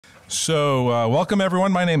Welcome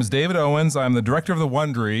everyone. My name is David Owens. I'm the director of the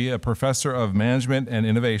Wond'ry, a professor of management and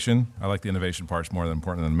innovation. I like the innovation part; it's more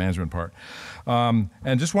important than the management part. And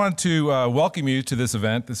just wanted to welcome you to this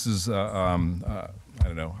event. This is, I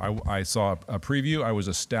don't know, I saw a preview. I was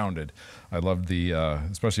astounded. I loved the,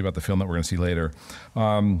 especially about the film that we're going to see later.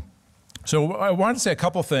 So I wanted to say a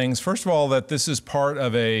couple things. First of all, that this is part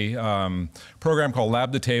of a program called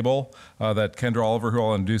Lab to Table that Kendra Oliver, who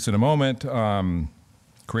I'll introduce in a moment,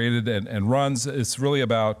 created and runs. It's really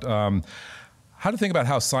about how to think about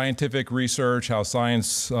how scientific research, how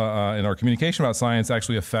science and our communication about science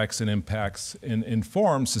actually affects and impacts and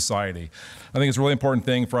informs society. I think it's a really important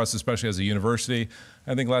thing for us, especially as a university.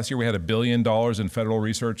 I think last year we had $1 billion in federal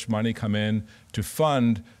research money come in to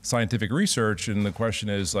fund scientific research, and the question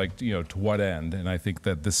is, like, you know, to what end? And I think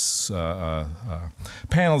that this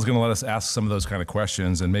panel is going to let us ask some of those kind of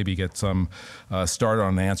questions and maybe get some start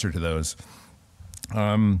on an answer to those.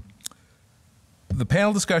 The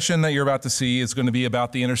panel discussion that you're about to see is going to be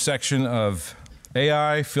about the intersection of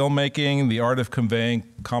AI, filmmaking, the art of conveying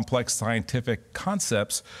complex scientific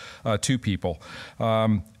concepts to people.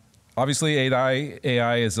 Obviously,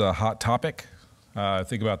 AI is a hot topic.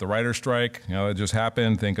 Think about the writer's strike, you know, that just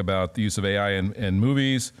happened. Think about the use of AI in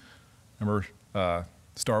movies. Remember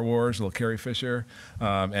Star Wars, little Carrie Fisher,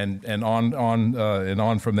 and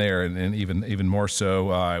on from there, and even more so.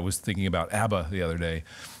 I was thinking about ABBA the other day,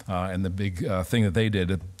 and the big thing that they did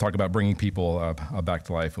to talk about bringing people back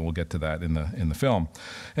to life, and we'll get to that in the film.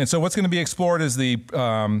 And so, what's going to be explored is the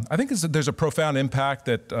I think there's a profound impact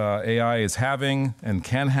that AI is having and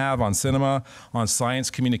can have on cinema, on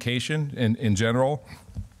science communication in general,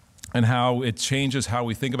 and how it changes how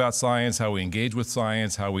we think about science, how we engage with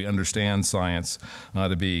science, how we understand science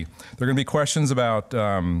to be. There are going to be questions about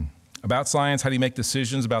science. How do you make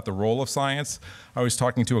decisions about the role of science? I was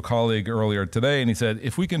talking to a colleague earlier today, and he said,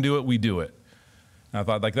 if we can do it, we do it. And I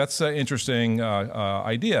thought, like, that's an interesting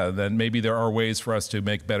idea, that maybe there are ways for us to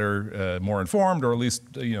make better, more informed, or at least,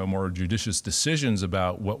 you know, more judicious decisions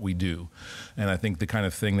about what we do. And I think the kind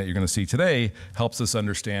of thing that you're going to see today helps us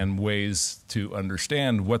understand ways to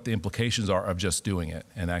understand what the implications are of just doing it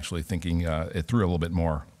and actually thinking it through a little bit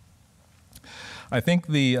more. I think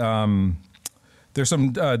there's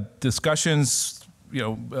some discussions. You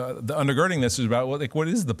know, the undergirding this is about what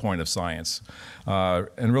is the point of science?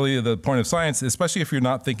 And really the point of science, especially if you're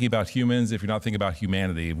not thinking about humans, if you're not thinking about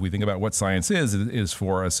humanity, if we think about what science is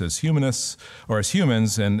for us as humanists or as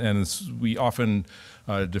humans, and we often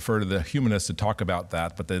defer to the humanists to talk about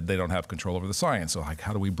that, but they don't have control over the science. So, like,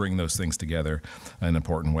 how do we bring those things together in an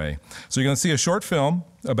important way? So you're going to see a short film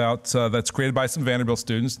about that's created by some Vanderbilt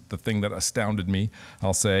students, the thing that astounded me,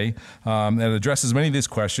 I'll say, that addresses many of these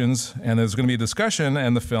questions, and there's going to be a discussion,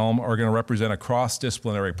 and the film are going to represent a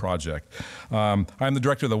cross-disciplinary project. I'm the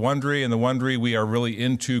director of the Wond'ry, and the Wond'ry, we are really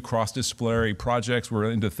into cross-disciplinary projects.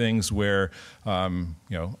 We're into things where, you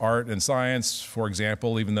know, art and science, for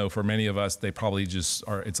example, even though for many of us they probably just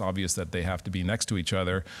are, it's obvious that they have to be next to each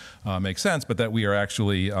other, makes sense, but that we are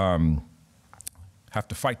actually have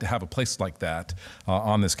to fight to have a place like that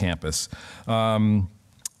on this campus.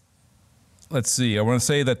 Let's see. I want to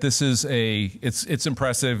say that this is it's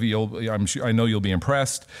impressive. I know you'll be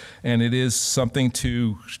impressed, and it is something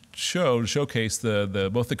to showcase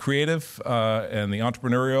both the creative and the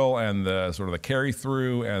entrepreneurial and the sort of the carry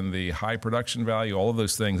through and the high production value, all of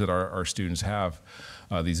those things that our students have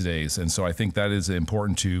these days. And so I think that is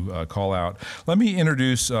important to call out. Let me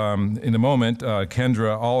introduce in a moment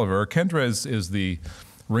Kendra Oliver. Kendra is the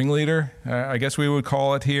ringleader, I guess we would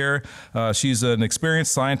call it here. She's an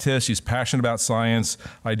experienced scientist. She's passionate about science.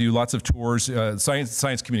 I do lots of tours,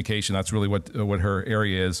 science communication. That's really what her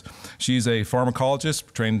area is. She's a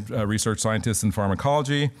pharmacologist, trained research scientist in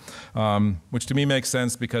pharmacology, which to me makes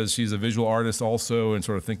sense because she's a visual artist also, and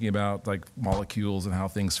sort of thinking about, like, molecules and how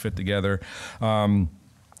things fit together.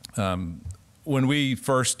 When we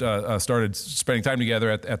first started spending time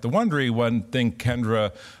together at the Wond'ry, one thing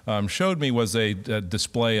Kendra showed me was a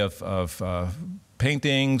display of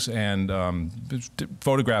paintings and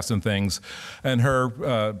photographs and things. And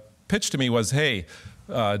her pitch to me was, hey,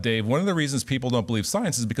 Dave, one of the reasons people don't believe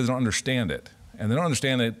science is because they don't understand it. And they don't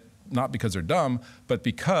understand it not because they're dumb, but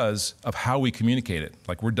because of how we communicate it.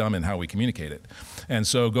 Like, we're dumb in how we communicate it. And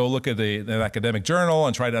so go look at an academic journal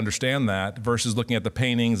and try to understand that versus looking at the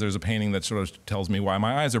paintings. There's a painting that sort of tells me why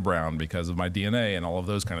my eyes are brown because of my DNA and all of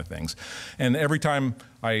those kind of things. And every time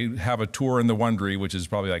I have a tour in the Wond'ry, which is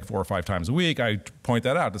probably like 4 or 5 times a week. I point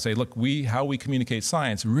that out to say, look, how we communicate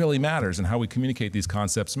science really matters, and how we communicate these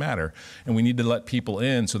concepts matter. And we need to let people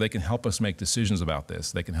in so they can help us make decisions about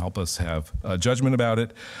this. They can help us have judgment about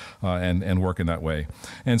it and work in that way.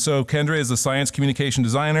 And so Kendra is a science communication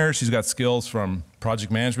designer. She's got skills from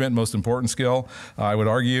project management, most important skill, I would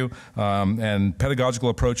argue, and pedagogical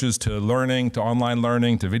approaches to learning, to online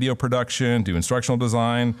learning, to video production, to instructional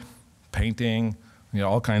design, painting,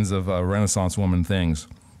 all kinds of Renaissance woman things.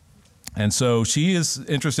 And so she is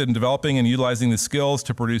interested in developing and utilizing the skills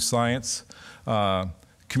to produce science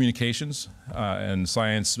communications and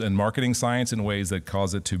science and marketing science in ways that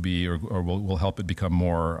cause it to be, or will help it become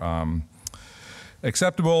more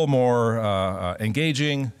acceptable, more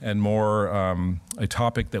engaging, and more a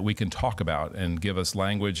topic that we can talk about and give us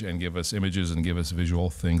language and give us images and give us visual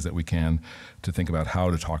things that we can to think about how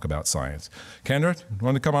to talk about science. Kendra, you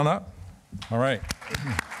want to come on up? All right.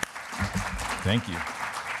 Thank you.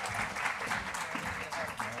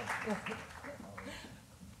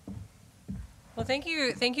 Well, thank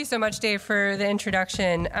you so much, Dave, for the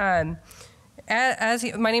introduction. My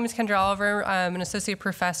name is Kendra Oliver. I'm an associate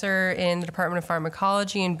professor in the Department of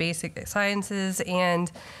Pharmacology and Basic Sciences, and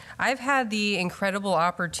I've had the incredible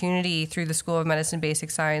opportunity through the School of Medicine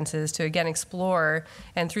Basic Sciences to again explore,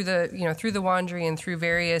 and through the Wond'ry and through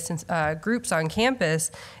various groups on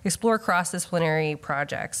campus, explore cross-disciplinary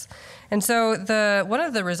projects. And so one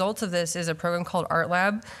of the results of this is a program called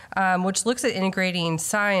ArtLab, which looks at integrating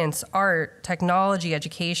science, art, technology,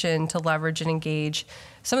 education to leverage and engage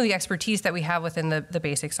some of the expertise that we have within the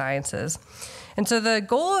basic sciences. And so the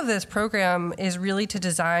goal of this program is really to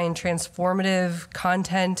design transformative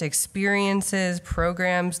content, experiences,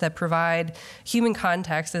 programs that provide human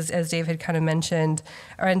context, as Dave had kind of mentioned,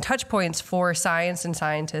 and touch points for science and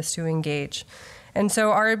scientists to engage. And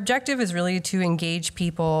so our objective is really to engage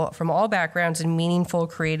people from all backgrounds in meaningful,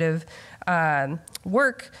 creative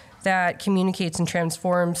work that communicates and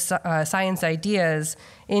transforms science ideas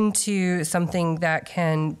into something that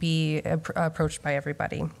can be approached by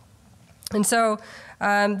everybody. And so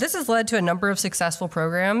this has led to a number of successful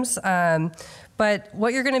programs, but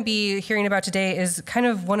what you're going to be hearing about today is kind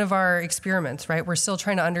of one of our experiments, right? We're still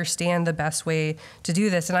trying to understand the best way to do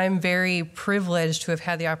this, and I'm very privileged to have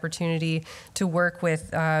had the opportunity to work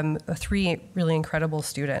with 3 really incredible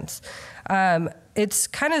students. It's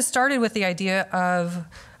kind of started with the idea of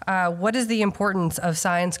what is the importance of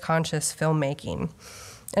science-conscious filmmaking?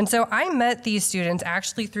 And so I met these students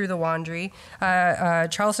actually through the Wond'ry.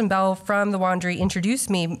 Charles and Bell from the Wond'ry introduced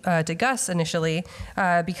me to Gus initially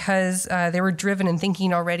because they were driven and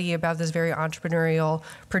thinking already about this very entrepreneurial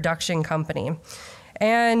production company.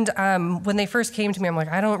 And when they first came to me, I'm like,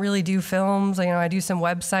 I don't really do films. I do some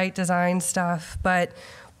website design stuff. But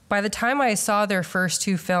by the time I saw their first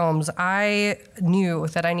 2 films, I knew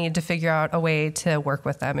that I needed to figure out a way to work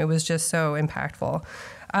with them. It was just so impactful.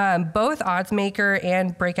 Both Oddsmaker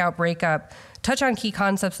and Breakout touch on key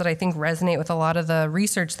concepts that I think resonate with a lot of the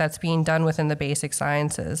research that's being done within the basic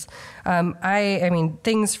sciences. I mean,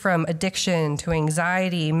 things from addiction to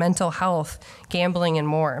anxiety, mental health, gambling, and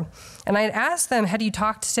more. And I'd asked them, had you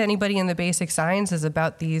talked to anybody in the basic sciences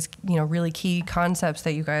about these, really key concepts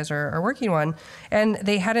that you guys are working on? And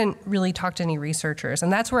they hadn't really talked to any researchers.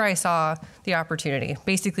 And that's where I saw the opportunity,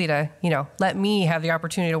 basically to, let me have the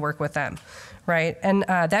opportunity to work with them. Right, and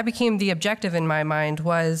that became the objective in my mind,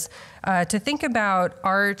 was to think about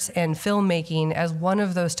art and filmmaking as one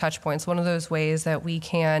of those touch points, one of those ways that we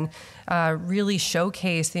can really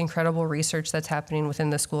showcase the incredible research that's happening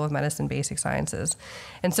within the School of Medicine Basic Sciences.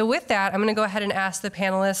 And so with that, I'm going to go ahead and ask the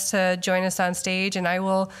panelists to join us on stage, and I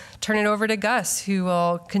will turn it over to Gus, who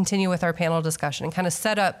will continue with our panel discussion and kind of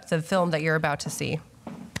set up the film that you're about to see.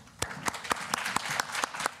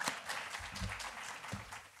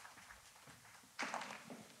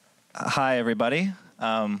 Hi, everybody.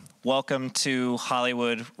 Welcome to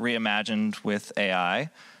Hollywood Reimagined with AI.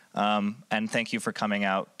 And thank you for coming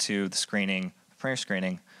out to the premiere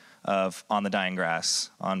screening of On the Dying Grass.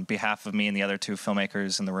 On behalf of me and the other 2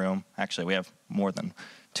 filmmakers in the room, actually we have more than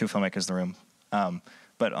 2 filmmakers in the room,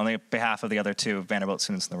 but on behalf of the other 2 Vanderbilt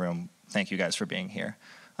students in the room, thank you guys for being here.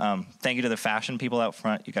 Thank you to the fashion people out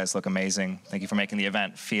front. You guys look amazing. Thank you for making the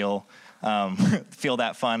event feel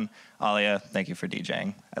that fun. Alia, thank you for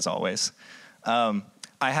DJing, as always. I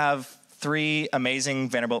have 3 amazing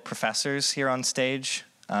Vanderbilt professors here on stage.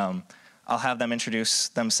 I'll have them introduce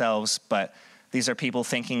themselves, but these are people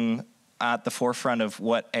thinking at the forefront of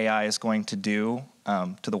what AI is going to do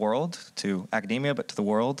to the world, to academia, but to the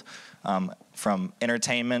world, from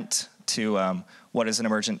entertainment to what does an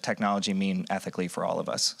emergent technology mean ethically for all of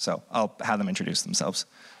us. So I'll have them introduce themselves.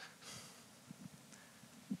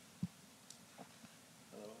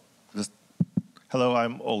 Hello,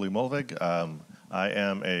 I'm Oli Molvig. I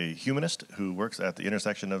am a humanist who works at the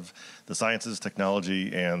intersection of the sciences,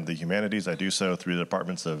 technology, and the humanities. I do so through the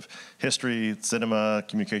departments of history, cinema,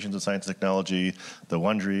 communications and science and technology, the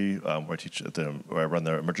wond'ry, where I run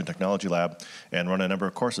the emergent technology lab, and run a number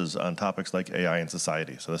of courses on topics like AI and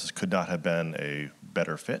society. So this could not have been a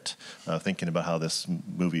better fit, thinking about how this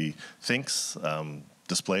movie thinks,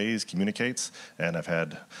 displays, communicates, and I've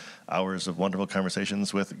had hours of wonderful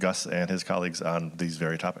conversations with Gus and his colleagues on these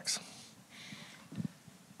very topics.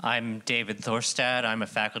 I'm David Thorstad. I'm a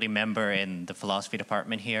faculty member in the philosophy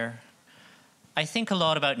department here. I think a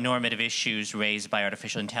lot about normative issues raised by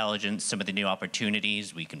artificial intelligence, some of the new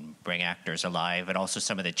opportunities we can bring actors alive, and also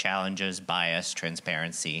some of the challenges, bias,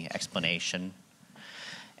 transparency, explanation.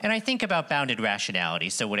 And I think about bounded rationality,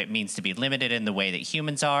 so what it means to be limited in the way that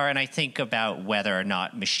humans are, and I think about whether or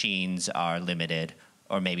not machines are limited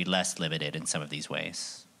or maybe less limited in some of these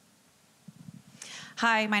ways.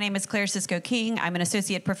 Hi, my name is Claire Sisko-King. I'm an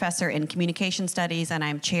associate professor in communication studies, and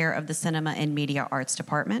I'm chair of the Cinema and Media Arts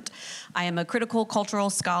Department. I am a critical cultural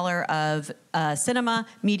scholar of cinema,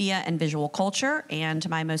 media, and visual culture, and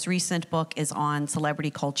my most recent book is on celebrity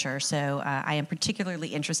culture. So I am particularly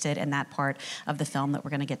interested in that part of the film that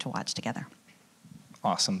we're going to get to watch together.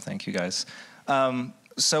 Awesome, thank you guys.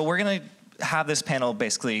 So we're going to have this panel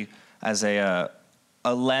basically as a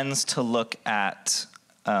lens to look at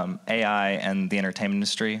AI and the entertainment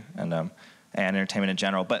industry and entertainment in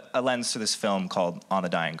general, but a lens to this film called On the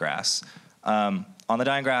Dying Grass. On the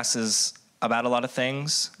Dying Grass is about a lot of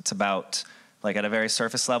things. It's about, like at a very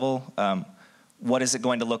surface level, what is it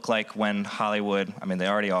going to look like when Hollywood, I mean they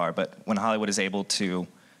already are, but when Hollywood is able to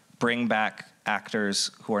bring back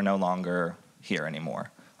actors who are no longer here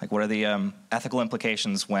anymore. Like what are the ethical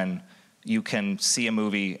implications when you can see a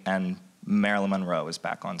movie and Marilyn Monroe is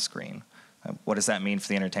back on screen? What does that mean for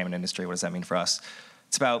the entertainment industry? What does that mean for us?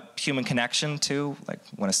 It's about human connection, too. Like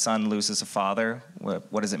when a son loses a father,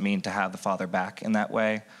 what does it mean to have the father back in that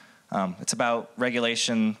way? It's about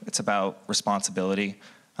regulation. It's about responsibility.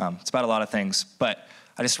 It's about a lot of things. But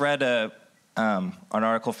I just read an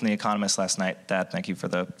article from The Economist last night. Dad, thank you for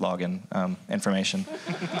the login information.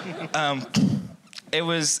 It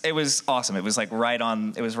was awesome. It was like right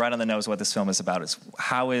on the nose what this film is about. It's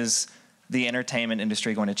how is the entertainment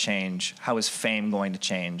industry going to change? How is fame going to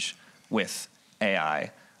change with AI?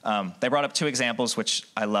 They brought up two examples, which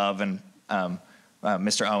I love, and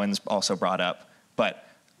Mr. Owens also brought up. But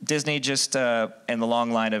Disney just, in the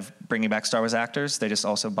long line of bringing back Star Wars actors, they just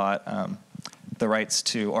also bought the rights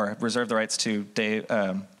to, or reserved the rights to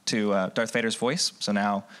Darth Vader's voice. So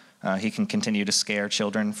now he can continue to scare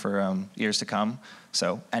children for years to come.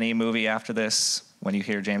 So any movie after this, when you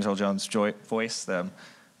hear James Earl Jones' voice,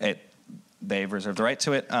 they've reserved the right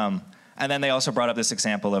to it. And then they also brought up this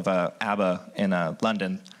example of ABBA in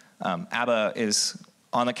London. ABBA is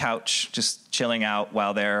on the couch just chilling out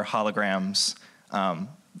while their holograms,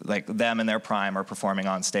 like them in their prime, are performing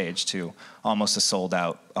on stage to almost a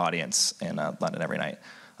sold-out audience in London every night.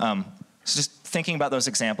 So just thinking about those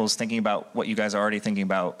examples, thinking about what you guys are already thinking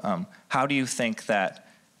about, how do you think that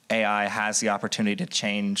AI has the opportunity to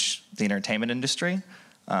change the entertainment industry,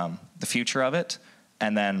 the future of it,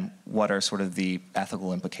 and then what are sort of the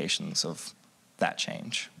ethical implications of that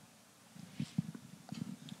change?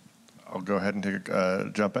 I'll go ahead and take a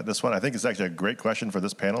jump at this one. I think it's actually a great question for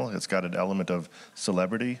this panel. It's got an element of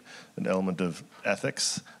celebrity, an element of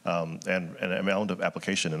ethics, and an element of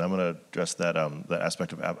application. And I'm going to address that, that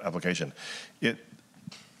aspect of application.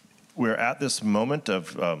 We're at this moment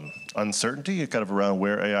of uncertainty, kind of around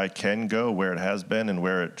where AI can go, where it has been, and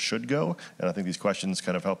where it should go. And I think these questions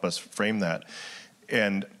kind of help us frame that.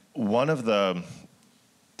 And one of the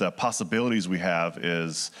possibilities we have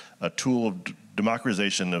is a tool of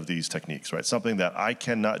democratization of these techniques, right? Something that I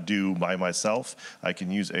cannot do by myself. I can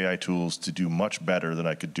use AI tools to do much better than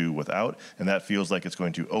I could do without, and that feels like it's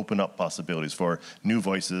going to open up possibilities for new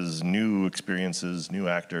voices, new experiences, new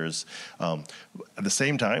actors. At the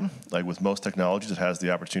same time, like with most technologies, it has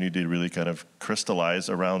the opportunity to really kind of crystallize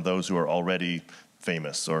around those who are already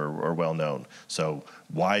famous or well-known. So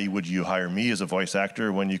why would you hire me as a voice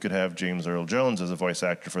actor when you could have James Earl Jones as a voice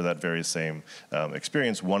actor for that very same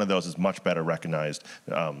experience? One of those is much better recognized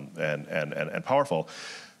and powerful.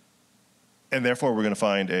 And therefore, we're going to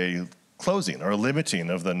find a closing or a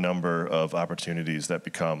limiting of the number of opportunities that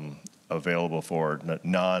become available for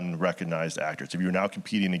non-recognized actors. If you're now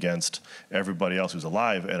competing against everybody else who's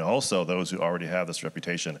alive and also those who already have this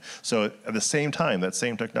reputation. So at the same time, that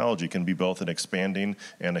same technology can be both an expanding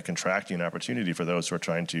and a contracting opportunity for those who are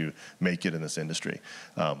trying to make it in this industry.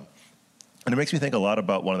 And it makes me think a lot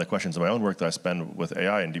about one of the questions in my own work that I spend with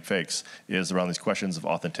AI and deepfakes is around these questions of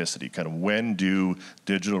authenticity. Kind of when do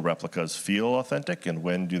digital replicas feel authentic and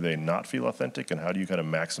when do they not feel authentic, and how do you kind of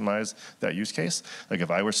maximize that use case? Like if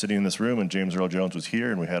I were sitting in this room and James Earl Jones was here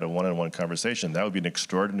and we had a one-on-one conversation, that would be an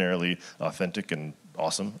extraordinarily authentic and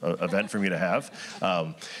awesome event for me to have.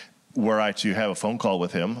 Were I to have a phone call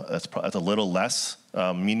with him, that's a little less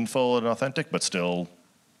meaningful and authentic, but still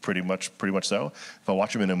pretty much so. If I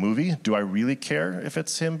watch him in a movie, do I really care if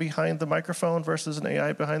it's him behind the microphone versus an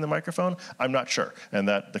AI behind the microphone? I'm not sure. And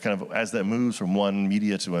that the kind of as that moves from one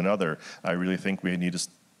media to another, I really think we need to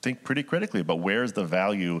think pretty critically about where's the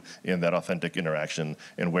value in that authentic interaction,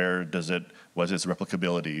 and where does its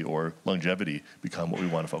replicability or longevity become what we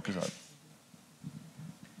want to focus on.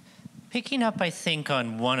 Picking up, I think,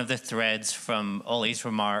 on one of the threads from Ollie's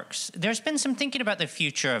remarks, there's been some thinking about the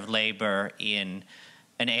future of labor in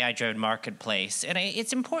an AI-driven marketplace. And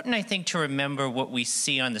it's important, I think, to remember what we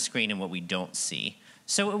see on the screen and what we don't see.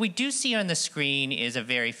 So what we do see on the screen is a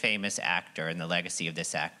very famous actor and the legacy of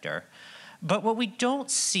this actor. But what we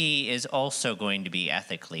don't see is also going to be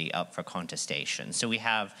ethically up for contestation. So we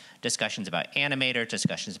have discussions about animators,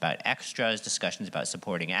 discussions about extras, discussions about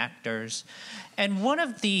supporting actors. And one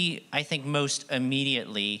of the, I think, most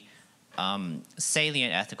immediately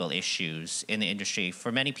salient ethical issues in the industry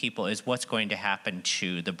for many people is what's going to happen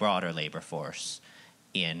to the broader labor force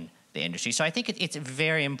in the industry. So I think it's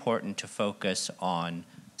very important to focus on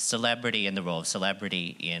celebrity and the role of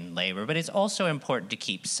celebrity in labor, but it's also important to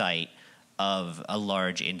keep sight of a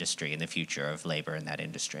large industry and the future of labor in that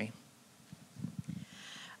industry.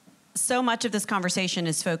 So much of this conversation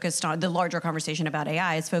is focused on, the larger conversation about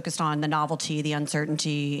AI is focused on the novelty, the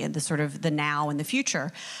uncertainty, and the sort of the now and the future.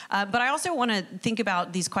 But I also want to think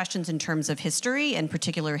about these questions in terms of history, in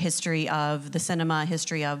particular history of the cinema,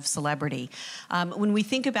 history of celebrity. When we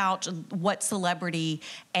think about what celebrity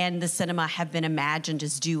and the cinema have been imagined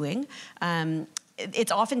as doing,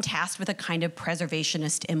 it's often tasked with a kind of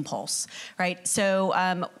preservationist impulse, right?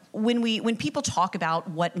 So when people talk about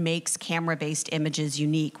what makes camera-based images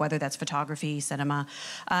unique, whether that's photography, cinema,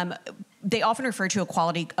 they often refer to a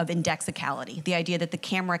quality of indexicality, the idea that the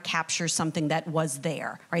camera captures something that was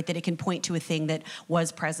there, right? That it can point to a thing that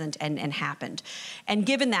was present and happened. And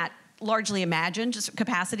given that largely imagined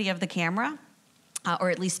capacity of the camera,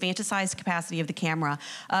 or at least fantasized capacity of the camera,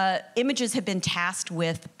 images have been tasked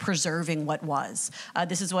with preserving what was.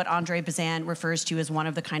 This is what Andre Bazin refers to as one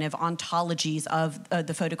of the kind of ontologies of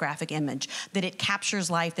the photographic image, that it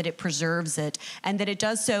captures life, that it preserves it, and that it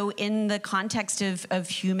does so in the context of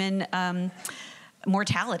human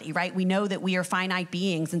mortality, right? We know that we are finite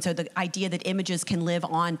beings, and so the idea that images can live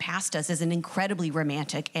on past us is an incredibly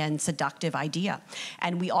romantic and seductive idea.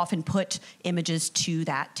 And we often put images to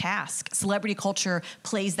that task. Celebrity culture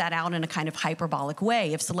plays that out in a kind of hyperbolic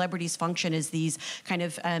way. If celebrities function as these kind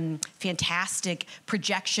of fantastic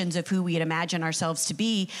projections of who we had imagined ourselves to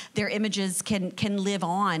be, their images can live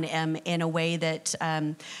on in a way that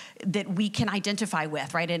that we can identify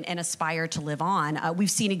with, right, and aspire to live on.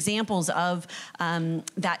 We've seen examples of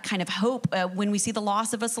that kind of hope when we see the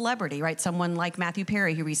loss of a celebrity, right? Someone like Matthew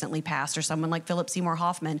Perry, who recently passed, or someone like Philip Seymour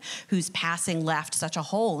Hoffman, whose passing left such a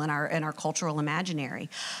hole in our cultural imaginary.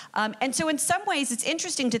 And so in some ways, it's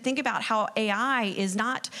interesting to think about how AI is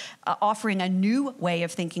not offering a new way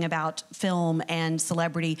of thinking about film and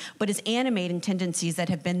celebrity, but is animating tendencies that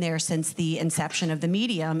have been there since the inception of the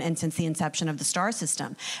medium and since the inception of the star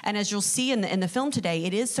system. And as you'll see in the film today,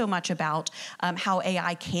 it is so much about how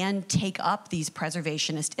AI can take up these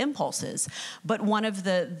preservationist impulses. But one of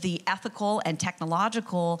the ethical and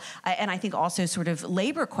technological, and I think also sort of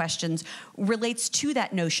labor questions, relates to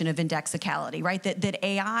that notion of indexicality, right? That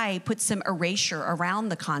AI puts some erasure around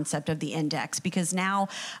the concept of the index, because now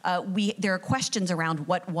there are questions around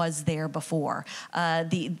what was there before.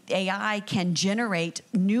 The AI can generate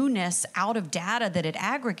newness out of data that it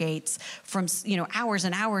aggregates from hours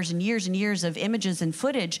and hours and years of images and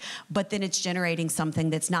footage, but then it's generating something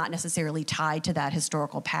that's not necessarily tied to that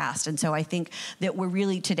historical past. And so I think that we're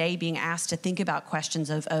really today being asked to think about questions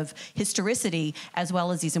of historicity as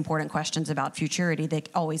well as these important questions about futurity that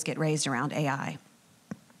always get raised around AI.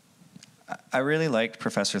 I really liked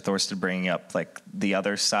Professor Thorsted bringing up like the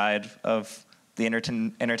other side of the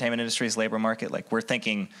entertainment industry's labor market. Like, we're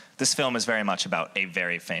thinking this film is very much about a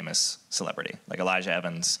very famous celebrity, like Elijah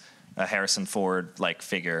Evans, a Harrison Ford-like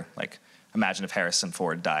figure. Like, imagine if Harrison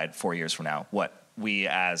Ford died 4 years from now, what we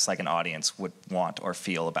as like an audience would want or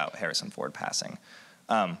feel about Harrison Ford passing.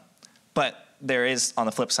 But there is, on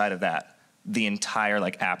the flip side of that, the entire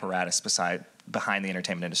like apparatus behind the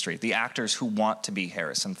entertainment industry, the actors who want to be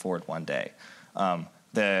Harrison Ford one day,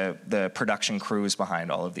 the production crews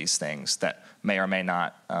behind all of these things that may or may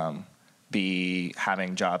not be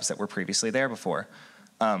having jobs that were previously there before.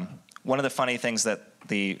 One of the funny things that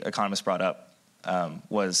The Economist brought up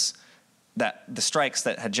was that the strikes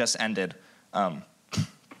that had just ended,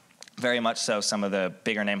 very much so, some of the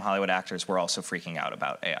bigger name Hollywood actors were also freaking out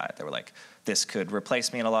about AI. They were like, this could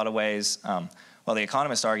replace me in a lot of ways. Well, The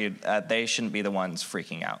Economist argued they shouldn't be the ones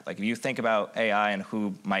freaking out. Like, if you think about AI and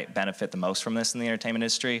who might benefit the most from this in the entertainment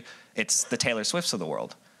industry, it's the Taylor Swifts of the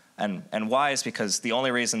world. And why is because the only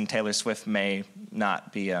reason Taylor Swift may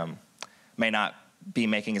not be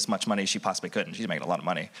making as much money as she possibly could, and she's making a lot of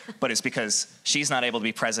money, but it's because she's not able to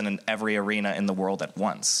be present in every arena in the world at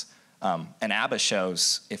once. And ABBA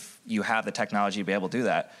shows, if you have the technology to be able to do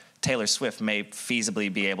that, Taylor Swift may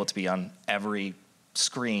feasibly be able to be on every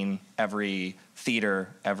screen, every theater,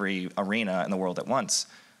 every arena in the world at once.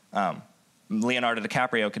 Leonardo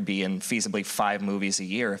DiCaprio could be in feasibly 5 movies a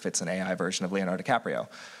year if it's an AI version of Leonardo DiCaprio.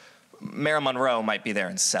 Marilyn Monroe might be there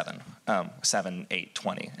in 7, 8,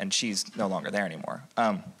 20, and she's no longer there anymore.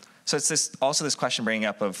 So it's also this question bringing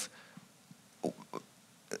up of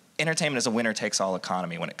entertainment is a winner-takes-all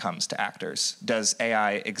economy when it comes to actors. Does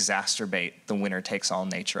AI exacerbate the winner-takes-all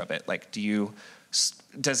nature of it? Like,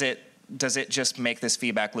 does it just make this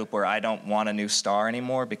feedback loop where I don't want a new star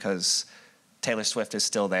anymore because Taylor Swift is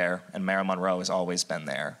still there and Marilyn Monroe has always been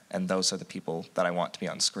there, and those are the people that I want to be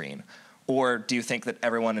on screen? Or do you think that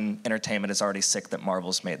everyone in entertainment is already sick that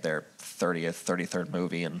Marvel's made their 30th, 33rd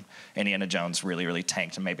movie and Indiana Jones really, really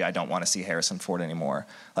tanked, and maybe I don't want to see Harrison Ford anymore?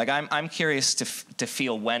 Like, I'm curious to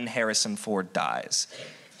feel when Harrison Ford dies,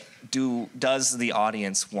 does the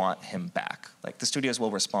audience want him back? Like, the studios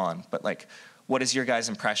will respond, but like, what is your guys'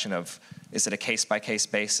 impression of, is it a case-by-case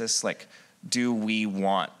basis? Like, do we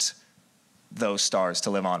want those stars to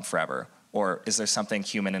live on forever? Or is there something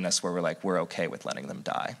human in us where we're like, we're okay with letting them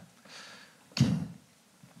die?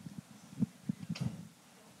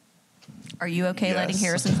 Are you okay Yes. letting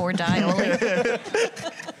Harrison Ford die, Oli?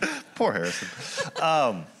 Poor Harrison.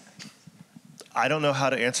 I don't know how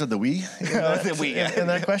to answer the we in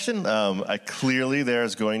that question. Clearly,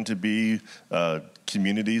 there's going to be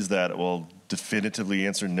communities that will definitively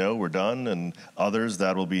answer no, we're done, and others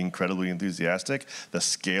that will be incredibly enthusiastic. The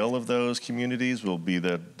scale of those communities will be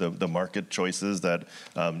the market choices that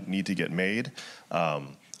need to get made.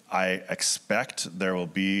 I expect there will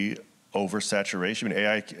be oversaturation. I mean,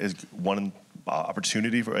 AI is one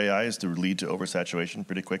opportunity for AI is to lead to oversaturation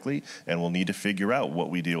pretty quickly, and we'll need to figure out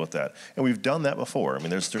what we deal with that. And we've done that before. I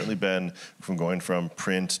mean, there's certainly been going from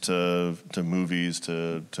print to movies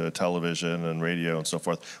to television and radio and so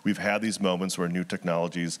forth. We've had these moments where new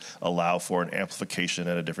technologies allow for an amplification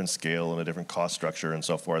at a different scale and a different cost structure and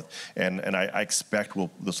so forth. And I expect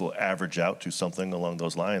this will average out to something along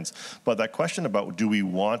those lines. But that question about, do we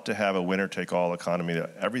want to have a winner-take-all economy?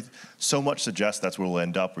 So much suggests that's where we'll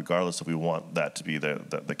end up, regardless if we want that to be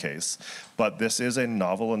the case. But this is a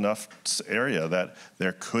novel enough area that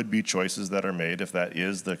there could be choices that are made, if that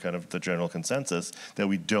is the kind of the general consensus, that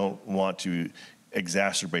we don't want to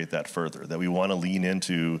exacerbate that further, that we want to lean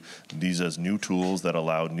into these as new tools that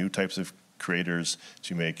allow new types of creators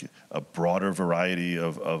to make a broader variety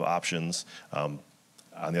of options.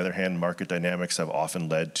 On the other hand, market dynamics have often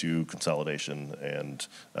led to consolidation and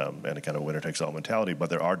a kind of winner-takes-all mentality.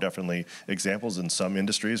 But there are definitely examples in some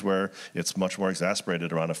industries where it's much more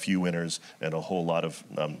exacerbated around a few winners and a whole lot of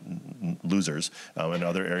losers. In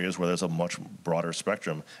other areas where there's a much broader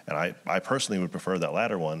spectrum. And I personally would prefer that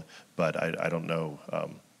latter one, but I don't know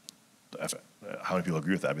how many people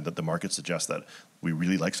agree with that. I mean, the market suggests that we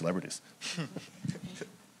really like celebrities.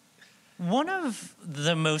 One of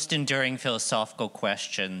the most enduring philosophical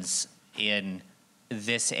questions in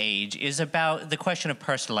this age is about the question of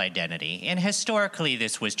personal identity. And historically,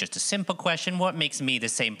 this was just a simple question: what makes me the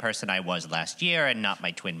same person I was last year and not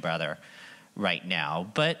my twin brother right now?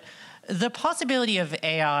 But the possibility of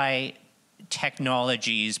AI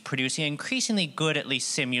technologies producing increasingly good, at least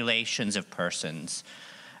simulations of persons,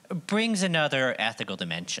 brings another ethical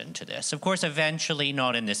dimension to this. Of course, eventually,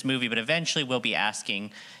 not in this movie, but eventually we'll be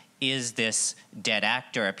asking, is this dead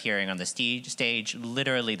actor appearing on the stage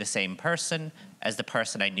literally the same person as the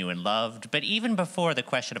person I knew and loved? But even before the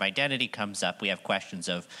question of identity comes up, we have questions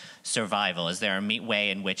of survival. Is there a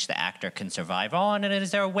way in which the actor can survive on? And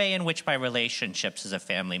is there a way in which my relationships as a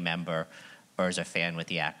family member or as a fan with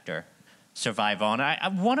the actor survive on.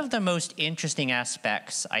 One of the most interesting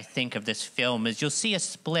aspects, I think, of this film is you'll see a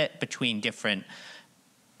split between different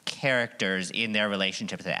characters in their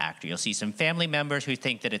relationship to the actor. You'll see some family members who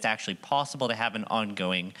think that it's actually possible to have an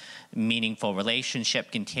ongoing, meaningful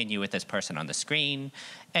relationship continue with this person on the screen.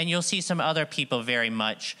 And you'll see some other people very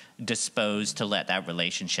much disposed to let that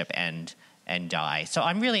relationship end and die. So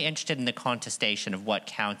I'm really interested in the contestation of what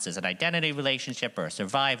counts as an identity relationship or a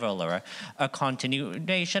survival or a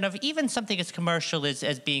continuation of even something as commercial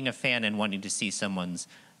as being a fan and wanting to see someone's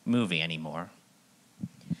movie anymore.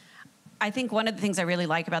 I think one of the things I really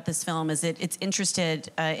like about this film is it's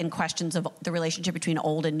interested in questions of the relationship between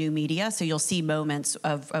old and new media. So you'll see moments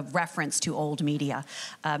of reference to old media,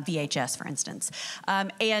 VHS, for instance.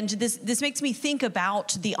 And this makes me think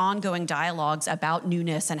about the ongoing dialogues about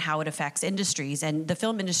newness and how it affects industries. And the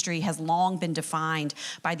film industry has long been defined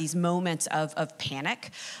by these moments of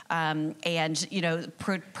panic and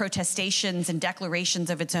protestations and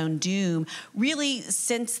declarations of its own doom, really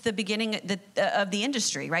since the beginning of the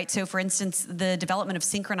industry, right? So, for instance, the development of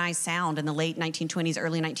synchronized sound in the late 1920s,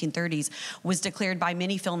 early 1930s was declared by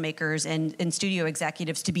many filmmakers and studio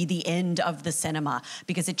executives to be the end of the cinema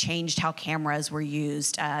because it changed how cameras were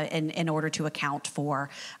used in order to account for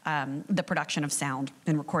the production of sound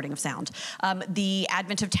and recording of sound. The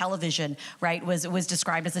advent of television, right, was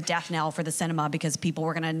described as a death knell for the cinema because people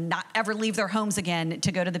were going to not ever leave their homes again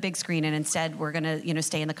to go to the big screen, and instead were going to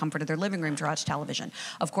stay in the comfort of their living room to watch television.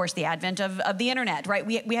 Of course, the advent of the internet, right?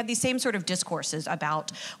 We have these same sort of discourses about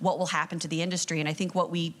what will happen to the industry. And I think what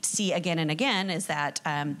we see again and again is that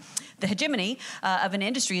the hegemony of an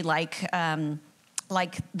industry like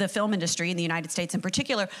the film industry in the United States in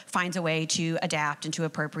particular finds a way to adapt and to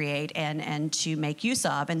appropriate and to make use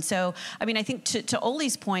of. And so, I mean, I think to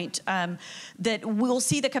Oli's point, that we'll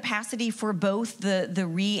see the capacity for both the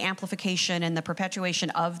re-amplification and the perpetuation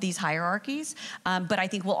of these hierarchies, but I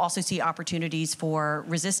think we'll also see opportunities for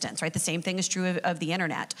resistance, right? The same thing is true of the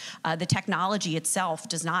internet. The technology itself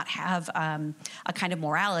does not have a kind of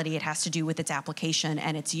morality. It has to do with its application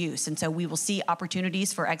and its use. And so we will see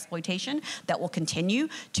opportunities for exploitation that will continue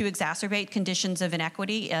to exacerbate conditions of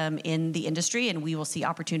inequity in the industry, and we will see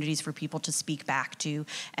opportunities for people to speak back to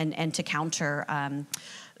and to counter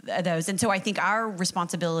those. And so I think our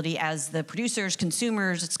responsibility as the producers,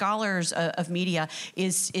 consumers, scholars of media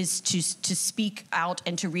is to speak out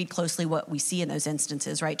and to read closely what we see in those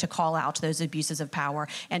instances, right? To call out those abuses of power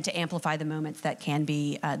and to amplify the moments that can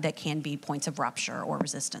be points of rupture or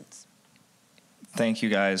resistance. Thank you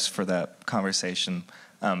guys for that conversation.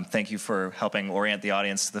 Thank you for helping orient the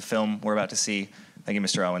audience to the film we're about to see. Thank you,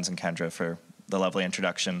 Mr. Owens and Kendra, for the lovely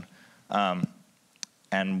introduction.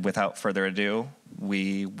 And without further ado,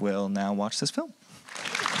 we will now watch this film.